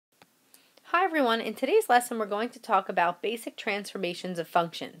Hi everyone, in today's lesson we're going to talk about basic transformations of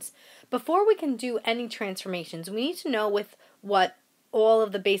functions. Before we can do any transformations, we need to know what all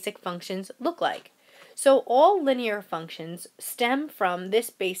of the basic functions look like. So all linear functions stem from this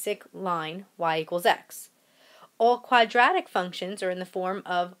basic line y equals x. All quadratic functions are in the form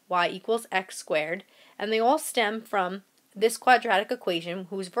of y equals x squared, and they all stem from this quadratic equation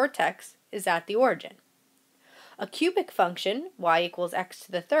whose vertex is at the origin. A cubic function, y equals x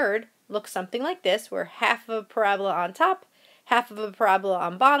to the third, looks something like this, where half of a parabola on top, half of a parabola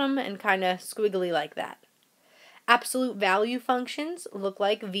on bottom, and kind of squiggly like that. Absolute value functions look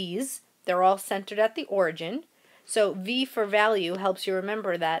like v's. They're all centered at the origin. So v for value helps you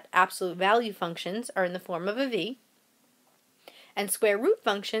remember that absolute value functions are in the form of a v. And square root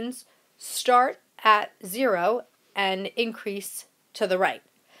functions start at 0 and increase to the right.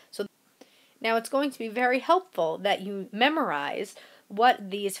 So now it's going to be very helpful that you memorize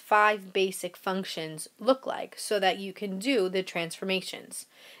what these 5 basic functions look like so that you can do the transformations.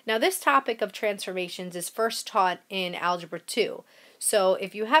 Now this topic of transformations is first taught in Algebra 2, so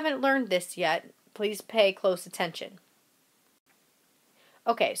if you haven't learned this yet, please pay close attention.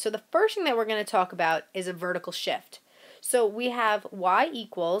 Okay, so the first thing that we're going to talk about is a vertical shift. So we have y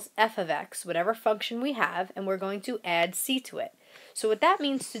equals f of x, whatever function we have, and we're going to add c to it. So what that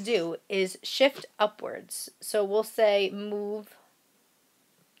means to do is shift upwards. So we'll say move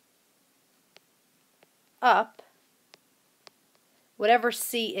up whatever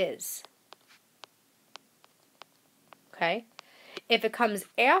c is. Okay? If it comes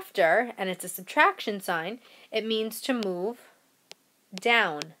after and it's a subtraction sign, it means to move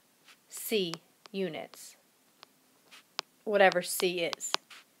down c units. Whatever c is.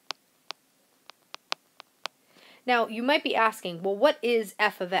 Now, you might be asking, well, what is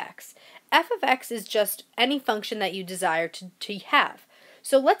f of x? F of x is just any function that you desire to have.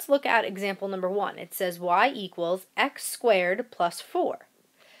 So let's look at example number 1. It says y equals x squared plus 4.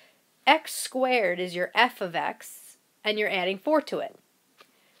 X squared is your f of x, and you're adding 4 to it.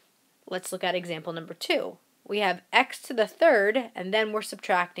 Let's look at example number 2. We have x to the third, and then we're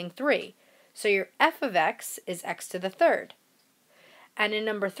subtracting 3. So your f of x is x to the third. And in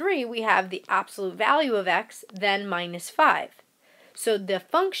number 3, we have the absolute value of x, then minus 5. So the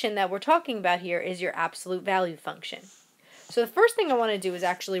function that we're talking about here is your absolute value function. So the first thing I want to do is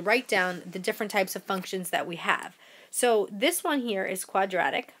actually write down the different types of functions that we have. So this one here is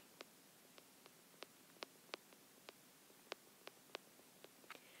quadratic.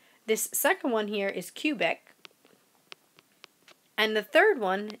 This second one here is cubic. And the third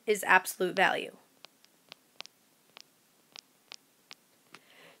one is absolute value.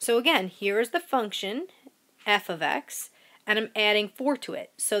 So again, here is the function f of x, and I'm adding 4 to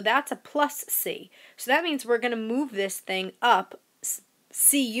it. So that's a plus c. So that means we're going to move this thing up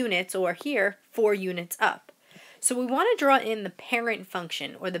c units, or here 4 units up. So we want to draw in the parent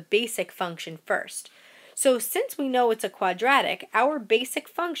function, or the basic function, first. So since we know it's a quadratic, our basic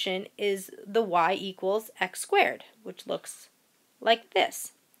function is the y equals x squared, which looks like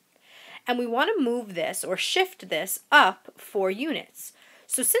this. And we want to move this, or shift this, up 4 units.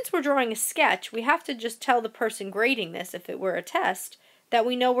 So since we're drawing a sketch, we have to just tell the person grading this, if it were a test, that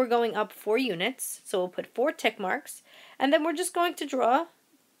we know we're going up 4 units. So we'll put 4 tick marks, and then we're just going to draw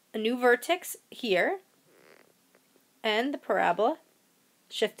a new vertex here, and the parabola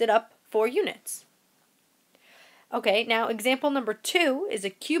shifted up 4 units. Okay, now example number 2 is a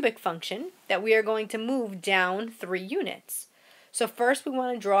cubic function that we are going to move down 3 units. So first we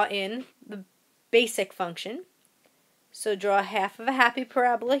want to draw in the basic function. So draw half of a happy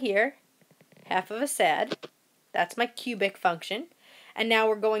parabola here, half of a sad. That's my cubic function. And now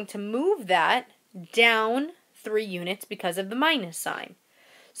we're going to move that down 3 units because of the minus sign.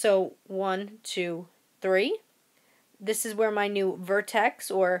 So 1, 2, 3. This is where my new vertex,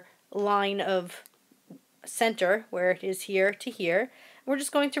 or line of center, where it is here to here. We're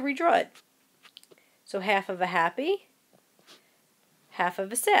just going to redraw it. So half of a happy, half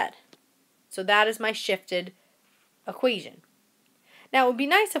of a sad. So that is my shifted equation. Now it would be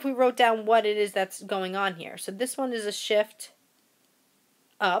nice if we wrote down what it is that's going on here. So this one is a shift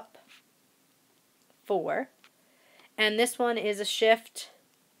up 4, and this one is a shift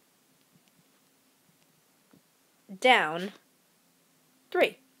down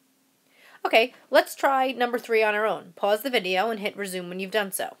 3. Okay, let's try number 3 on our own. Pause the video and hit resume when you've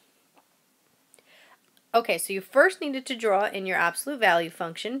done so. Okay, so you first needed to draw in your absolute value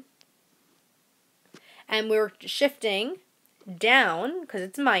function, and we're shifting down because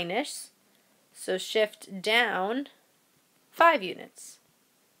it's minus, so shift down 5 units.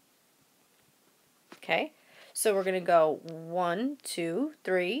 Okay, So we're going to go 1, 2,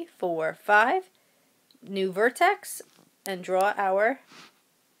 3, 4, 5, new vertex, and draw our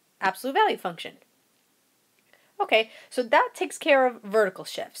absolute value function. Okay, so that takes care of vertical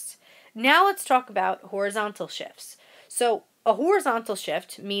shifts. Now let's talk about horizontal shifts. So a horizontal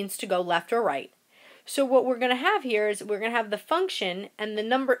shift means to go left or right. So what we're going to have here is we're going to have the function and the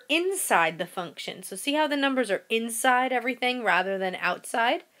number inside the function. So see how the numbers are inside everything rather than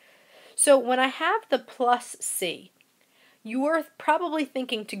outside? So when I have the plus c, you are probably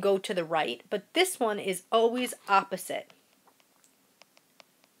thinking to go to the right, but this one is always opposite.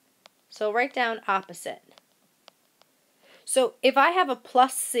 So write down opposite. So if I have a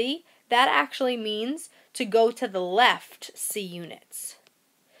plus c, that actually means to go to the left c units.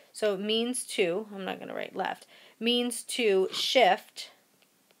 So it means to, I'm not going to write left, means to shift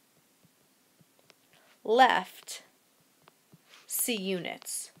left c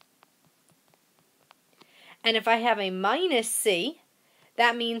units. And if I have a minus c,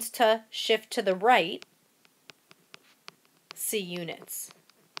 that means to shift to the right c units.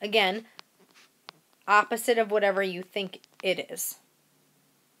 Again, opposite of whatever you think it is.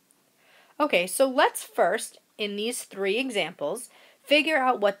 Okay, so let's first, in these 3 examples, figure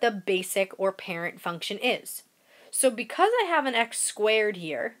out what the basic or parent function is. So because I have an x squared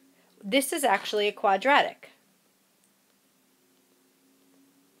here, this is actually a quadratic.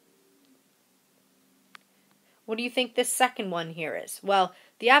 What do you think this second one here is? Well,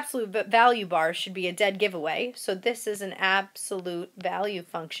 the absolute value bar should be a dead giveaway, so this is an absolute value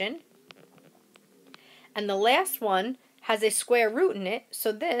function. And the last one has a square root in it,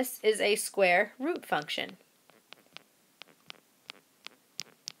 so this is a square root function.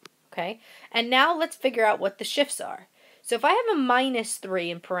 Okay, and now let's figure out what the shifts are. So if I have a minus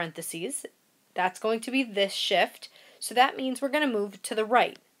 3 in parentheses, that's going to be this shift, so that means we're going to move to the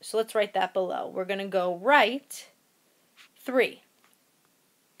right. So let's write that below. We're going to go right 3.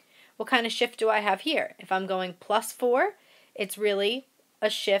 What kind of shift do I have here? If I'm going plus 4, it's really a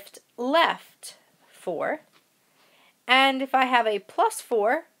shift left 4. And if I have a plus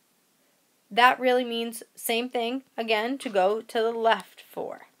 4, that really means same thing, again, to go to the left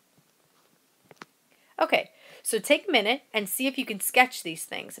 4. Okay, so take a minute and see if you can sketch these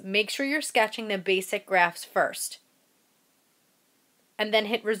things. Make sure you're sketching the basic graphs first. And then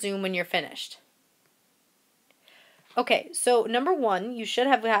hit resume when you're finished. Okay, so number 1, you should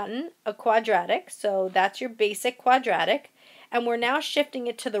have gotten a quadratic. So that's your basic quadratic. And we're now shifting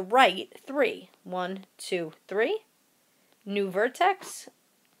it to the right 3. 1, 2, 3. New vertex.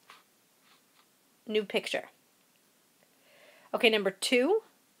 New picture. Okay, number 2,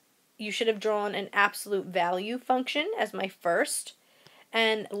 you should have drawn an absolute value function as my first.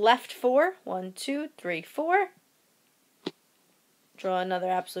 And left 4. 1, 2, 3, 4. Draw another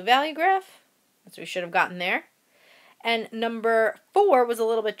absolute value graph. That's what we should have gotten there. And number 4 was a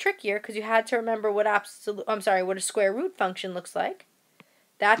little bit trickier because you had to remember what what a square root function looks like.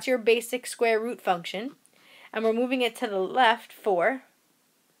 That's your basic square root function. And we're moving it to the left 4.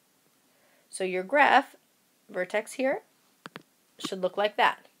 So your graph, vertex here, should look like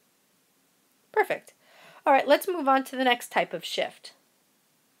that. Perfect. All right, let's move on to the next type of shift.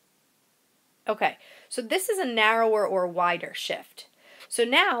 Okay, so this is a narrower or wider shift. So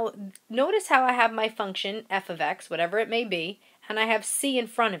now, notice how I have my function f of x, whatever it may be, and I have c in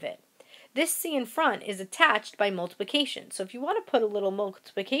front of it. This c in front is attached by multiplication. So if you want to put a little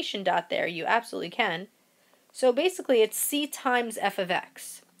multiplication dot there, you absolutely can. So basically, it's c times f of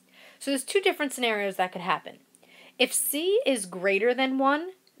x. So there's 2 different scenarios that could happen. If c is greater than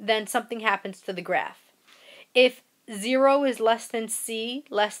 1, then something happens to the graph. If 0 is less than c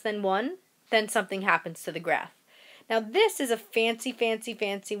less than 1, then something happens to the graph. Now this is a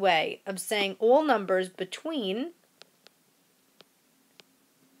fancy way of saying all numbers between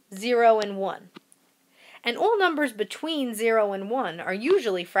 0 and 1. And all numbers between 0 and 1 are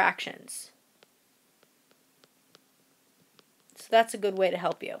usually fractions. So that's a good way to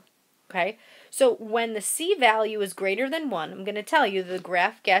help you. Okay? So when the c value is greater than 1, I'm going to tell you the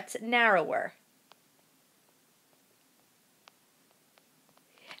graph gets narrower.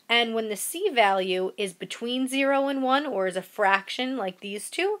 And when the c value is between 0 and 1, or is a fraction like these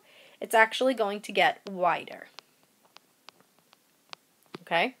two, it's actually going to get wider.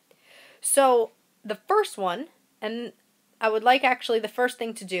 Okay? So the first one, and I would like actually the first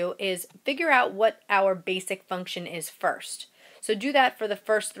thing to do is figure out what our basic function is first. So do that for the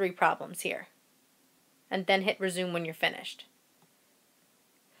first 3 problems here. And then hit resume when you're finished.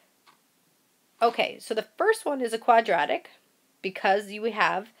 Okay, so the first one is a quadratic because you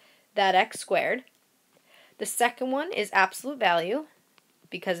have that x squared. The second one is absolute value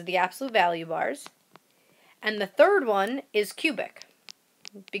because of the absolute value bars. And the third one is cubic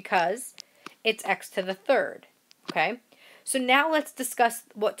because it's x to the third. Okay? So now let's discuss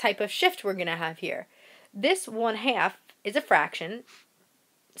what type of shift we're going to have here. This 1/2 is a fraction,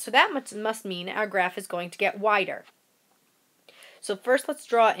 so that must mean our graph is going to get wider. So first let's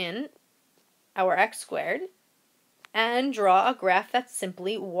draw in our x squared and draw a graph that's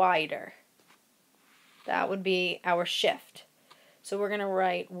simply wider. That would be our shift. So we're going to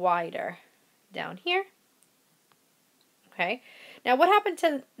write wider down here. Okay. Now what happened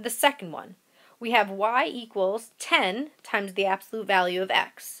to the second one? We have y equals 10 times the absolute value of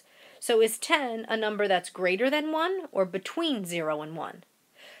x. So is 10 a number that's greater than 1 or between 0 and 1?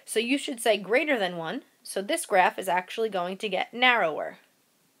 So you should say greater than 1. So this graph is actually going to get narrower.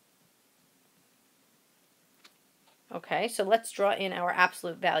 Okay, so let's draw in our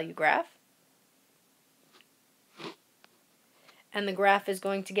absolute value graph. And the graph is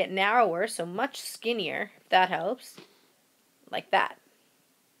going to get narrower, so much skinnier, if that helps, like that.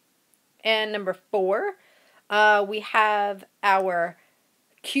 And number 4, we have our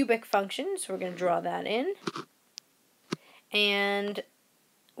cubic function, so we're going to draw that in. And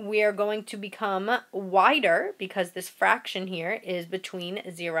we are going to become wider because this fraction here is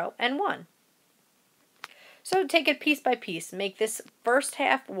between 0 and 1. So take it piece by piece. Make this first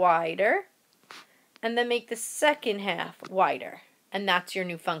half wider, and then make the second half wider. And that's your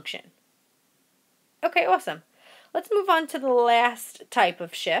new function. Okay, awesome. Let's move on to the last type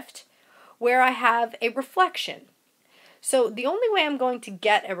of shift, where I have a reflection. So the only way I'm going to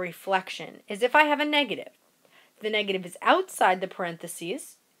get a reflection is if I have a negative. If the negative is outside the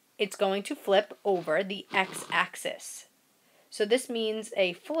parentheses, it's going to flip over the x-axis. So this means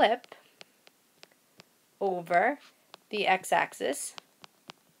a flip over the x-axis.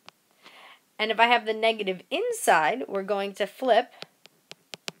 And if I have the negative inside, we're going to flip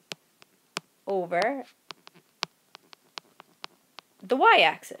over the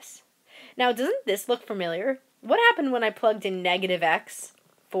y-axis. Now, doesn't this look familiar? What happened when I plugged in negative x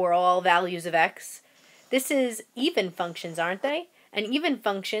for all values of x? This is even functions, aren't they? And even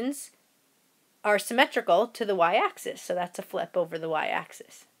functions are symmetrical to the y-axis, so that's a flip over the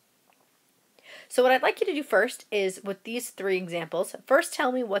y-axis. So what I'd like you to do first is, with these 3 examples, first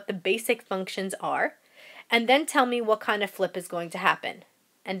tell me what the basic functions are, and then tell me what kind of flip is going to happen,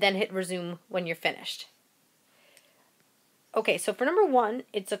 and then hit resume when you're finished. Okay, so for number 1,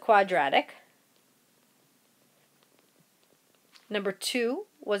 it's a quadratic. Number 2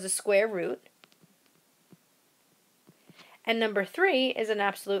 was a square root. And number 3 is an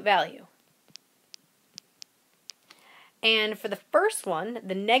absolute value. And for the first one,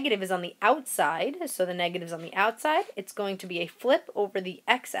 the negative is on the outside, so the negative is on the outside. It's going to be a flip over the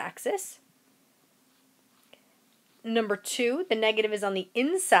x-axis. Number 2, the negative is on the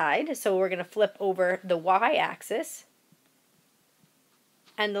inside, so we're going to flip over the y-axis.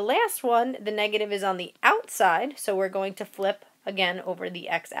 And the last one, the negative is on the outside, so we're going to flip again over the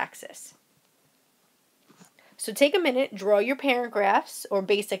x-axis. So take a minute, draw your parent graphs or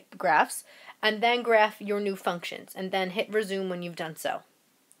basic graphs, and then graph your new functions, and then hit resume when you've done so.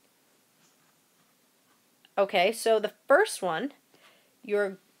 Okay, so the first one,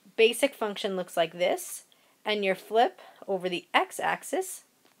 your basic function looks like this, and your flip over the x-axis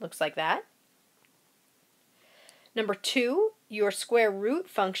looks like that. Number 2, your square root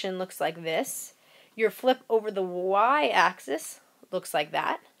function looks like this. Your flip over the y-axis looks like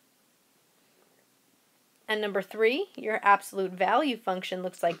that. And number 3, your absolute value function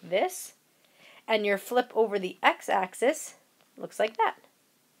looks like this. And your flip over the x-axis looks like that.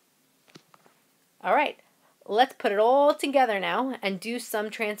 All right, let's put it all together now and do some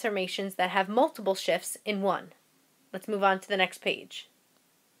transformations that have multiple shifts in one. Let's move on to the next page.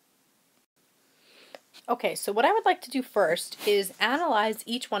 Okay, so what I would like to do first is analyze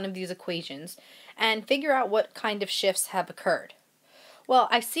each one of these equations and figure out what kind of shifts have occurred. Well,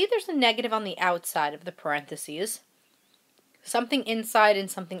 I see there's a negative on the outside of the parentheses, something inside and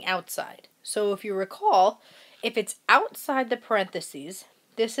something outside. So if you recall, if it's outside the parentheses,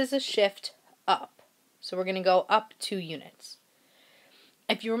 this is a shift up. So we're going to go up 2 units.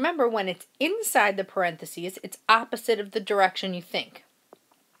 If you remember, when it's inside the parentheses, it's opposite of the direction you think.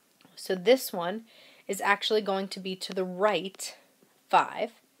 So this one is actually going to be to the right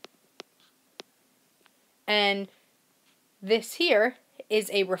 5. And this here is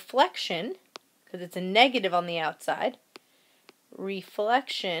a reflection, because it's a negative on the outside,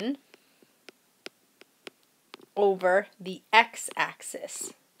 reflection over the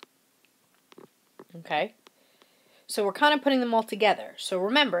x-axis. Okay? So we're kind of putting them all together. So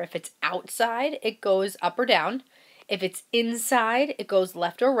remember, if it's outside, it goes up or down. If it's inside, it goes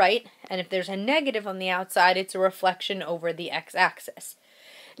left or right, and if there's a negative on the outside, it's a reflection over the x-axis.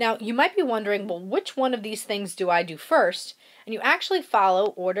 Now, you might be wondering, well, which one of these things do I do first? And you actually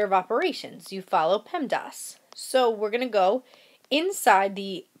follow order of operations. You follow PEMDAS. So we're going to go inside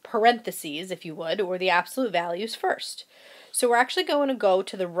the parentheses, if you would, or the absolute values first. So we're actually going to go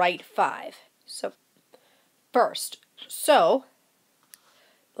to the right 5. So first. So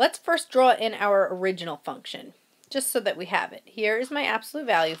let's first draw in our original function, just so that we have it. Here is my absolute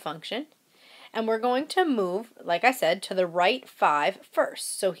value function. And we're going to move, like I said, to the right 5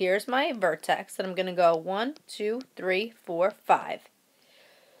 first. So here's my vertex, and I'm going to go 1, 2, 3, 4, 5.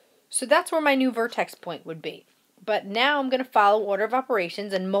 So that's where my new vertex point would be. But now I'm going to follow order of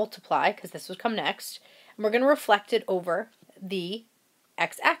operations and multiply, because this would come next. And we're going to reflect it over the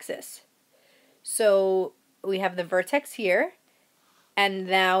x-axis. So we have the vertex here, and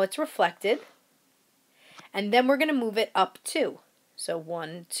now it's reflected. And then we're going to move it up 2. So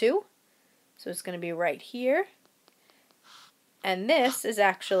 1, 2. So it's going to be right here. And this is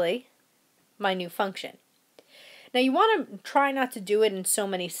actually my new function. Now you want to try not to do it in so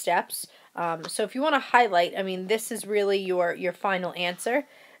many steps. So if you want to highlight, I mean, this is really your final answer.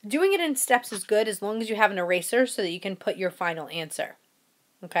 Doing it in steps is good as long as you have an eraser so that you can put your final answer.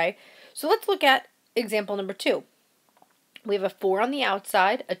 Okay, so let's look at example number 2. We have a 4 on the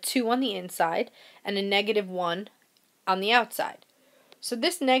outside, a 2 on the inside, and a -1 on the outside. So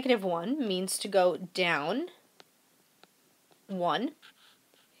this -1 means to go down 1.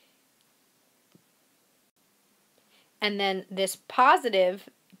 And then this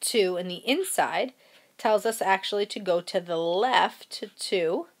 +2 in the inside tells us actually to go to the left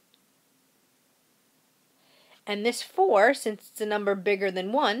 2. And this 4, since it's a number bigger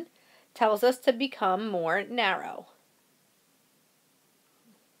than 1, tells us to become more narrow.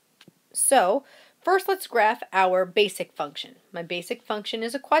 So first, let's graph our basic function. My basic function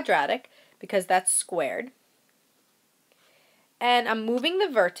is a quadratic because that's squared. And I'm moving the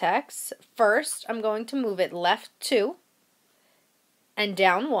vertex. First, I'm going to move it left 2 and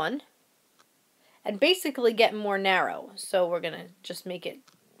down 1 and basically get more narrow. So we're going to just make it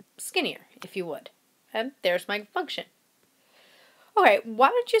skinnier, if you would. And there's my function. Okay, why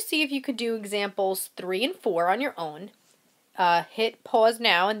don't you see if you could do examples 3 and 4 on your own. Hit pause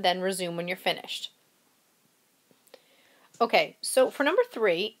now and then resume when you're finished. Okay, so for number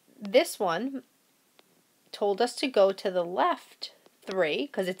 3, this one told us to go to the left 3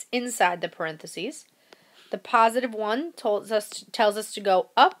 because it's inside the parentheses. The +1 tells us to go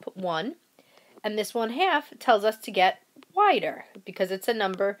up 1, and this 1/2 tells us to get wider because it's a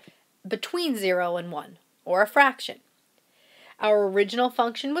number between 0 and 1, or a fraction. Our original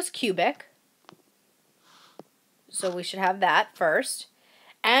function was cubic, so we should have that first.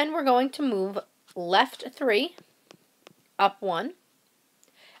 And we're going to move left 3, up 1.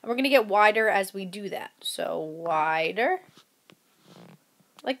 And we're going to get wider as we do that. So wider,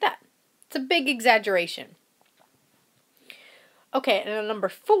 like that. It's a big exaggeration. Okay, and on number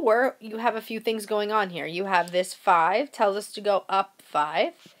 4, you have a few things going on here. You have this 5, tells us to go up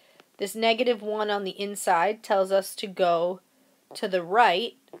 5. This -1 on the inside tells us to go to the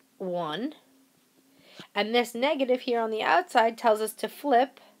right 1. And this negative here on the outside tells us to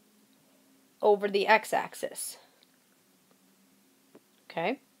flip over the x-axis.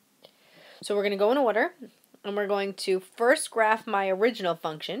 Okay, so we're going to go in order, and we're going to first graph my original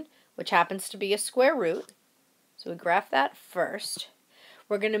function, which happens to be a square root. So we graph that first.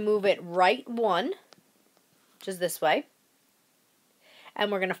 We're going to move it right 1, which is this way.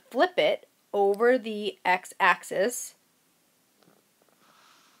 And we're going to flip it over the x-axis.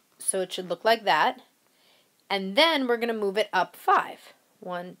 So it should look like that. And then we're going to move it up 5.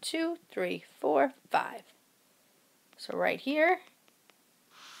 1, 2, 3, 4, 5. So right here,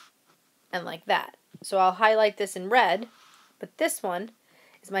 and like that. So I'll highlight this in red, but this one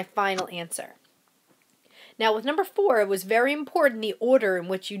is my final answer. Now with number 4, it was very important the order in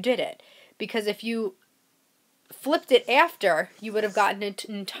which you did it, because if you flipped it after, you would have gotten an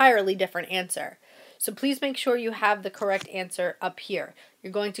entirely different answer. So please make sure you have the correct answer up here.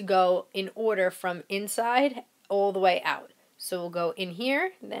 You're going to go in order from inside all the way out. So we'll go in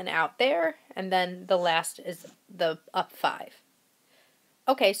here, then out there, and then the last is the up 5.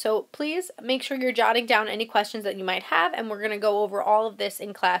 Okay, so please make sure you're jotting down any questions that you might have, and we're going to go over all of this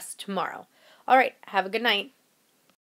in class tomorrow. All right, have a good night.